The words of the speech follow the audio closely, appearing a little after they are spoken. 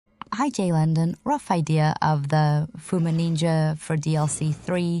hi Jay London, rough idea of the Fuuma Ninja for DLC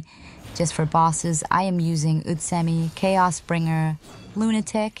 3, just for bosses. I am using Utsemi, Chaosbringer,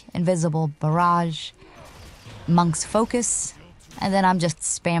 Lunatic, Invisible Barrage, Monk's Focus, and then I'm just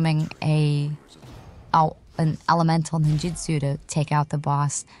spamming an elemental ninjutsu to take out the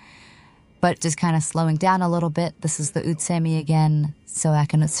boss. But just kind of slowing down a little bit. This is the Utsemi again, so I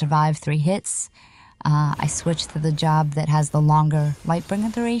can survive 3 hits. I switched to the job that has the longer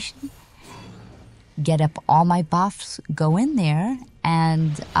Lightbringer duration. Get up all my buffs, go in there,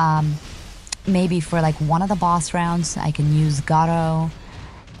 and maybe for like one of the boss rounds, I can use Garo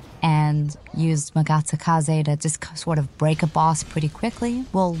and use Magatsakaze to just sort of break a boss pretty quickly.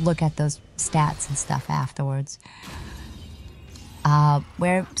 We'll look at those stats and stuff afterwards.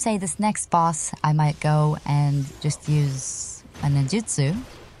 Where, say, this next boss, I might go and just use a ninjutsu,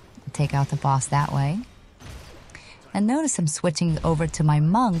 take out the boss that way. And notice I'm switching over to my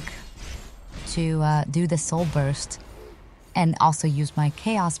monk to do the soul burst and also use my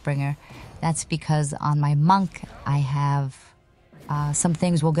Chaosbringer. That's because on my monk, I have some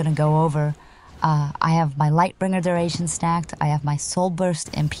things we're gonna go over. I have my Lightbringer duration stacked, I have my soul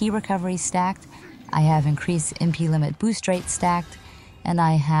burst MP recovery stacked, I have increased MP limit boost rate stacked, and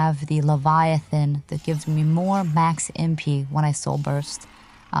I have the Leviathan that gives me more max MP when I soul burst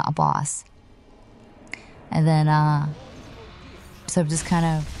a boss. And then, so just kind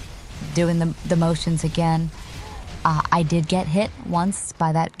of doing the motions again. I did get hit once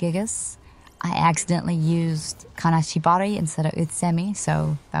by that Gigas. I accidentally used Kanashibari instead of Utsemi,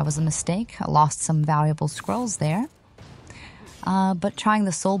 so that was a mistake. I lost some valuable scrolls there. But trying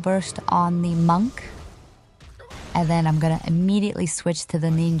the soul burst on the monk, and then I'm gonna immediately switch to the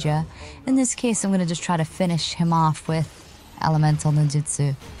ninja. In this case, I'm gonna just try to finish him off with elemental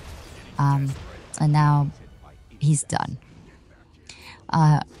ninjutsu. And now he's done.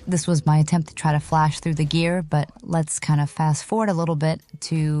 This was my attempt to try to flash through the gear, but let's kind of fast forward a little bit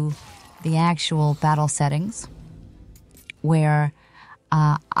to the actual battle settings, where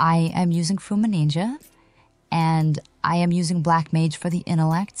I am using Fuuma Ninja, and I am using Black Mage for the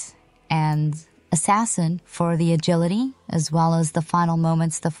intellect, and Assassin for the agility, as well as the final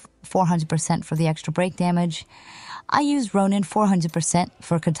moments, the 400% for the extra break damage. I use Ronin 400%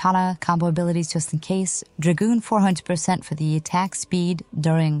 for katana combo abilities just in case, Dragoon 400% for the attack speed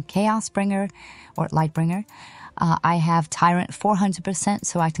during Chaosbringer or Lightbringer. I have Tyrant 400%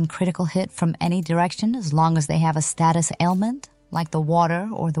 so I can critical hit from any direction as long as they have a status ailment, like the water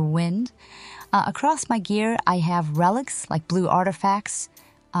or the wind. Across my gear, I have relics, like blue artifacts.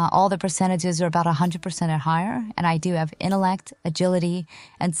 All the percentages are about 100% or higher, and I do have intellect, agility,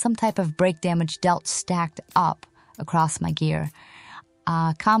 and some type of break damage dealt stacked up across my gear.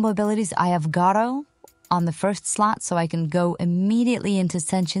 Combo abilities, I have Garo on the first slot, so I can go immediately into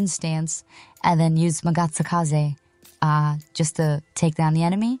Senshin stance and then use Magatsakaze just to take down the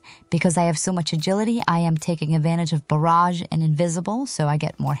enemy. Because I have so much agility, I am taking advantage of Barrage and Invisible, so I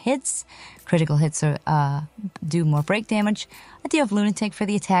get more hits. Critical hits do more break damage. I do have Lunatic for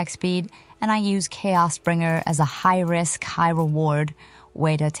the attack speed, and I use Chaosbringer as a high-risk, high-reward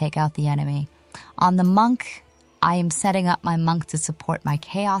way to take out the enemy. On the monk, I am setting up my monk to support my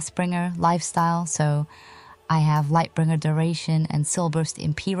Chaosbringer lifestyle, so I have Lightbringer duration and Soul Burst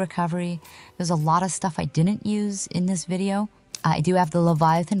MP recovery. There's a lot of stuff I didn't use in this video. I do have the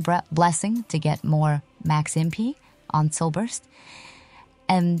Leviathan blessing to get more max MP on Soul Burst.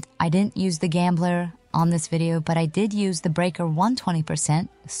 And I didn't use the Gambler on this video, but I did use the Breaker 120%,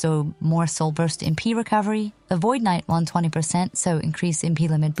 so more Soul Burst MP recovery, the Void Knight 120%, so increase MP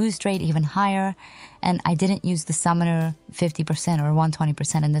limit boost rate even higher, and I didn't use the Summoner 50% or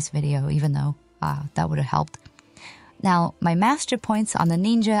 120% in this video, even though that would have helped. Now, my master points on the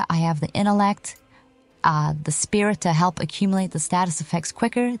ninja, I have the intellect, the spirit to help accumulate the status effects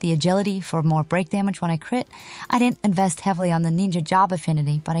quicker, the agility for more break damage when I crit. I didn't invest heavily on the ninja job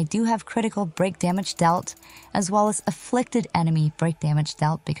affinity, but I do have critical break damage dealt, as well as afflicted enemy break damage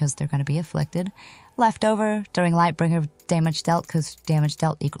dealt, because they're going to be afflicted. Left over during Lightbringer damage dealt, because damage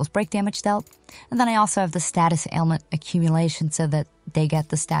dealt equals break damage dealt. And then I also have the status ailment accumulation so that they get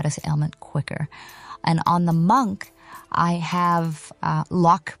the status ailment quicker. And on the monk, I have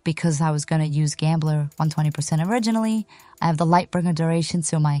luck because I was going to use Gambler 120% originally. I have the Lightbringer duration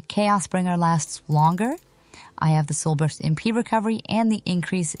so my Chaosbringer lasts longer. I have the Soul Burst MP recovery and the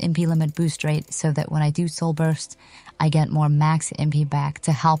increased MP limit boost rate so that when I do Soul Burst, I get more max MP back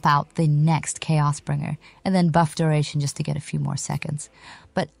to help out the next Chaosbringer. And then buff duration just to get a few more seconds.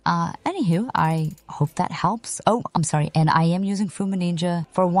 But anywho, I hope that helps. Oh, I'm sorry. And I am using Fuuma Ninja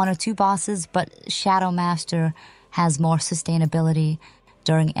for 1 or 2 bosses, but Shadow Master has more sustainability.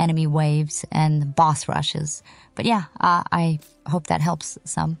 during enemy waves and boss rushes. But yeah, I hope that helps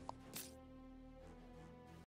some.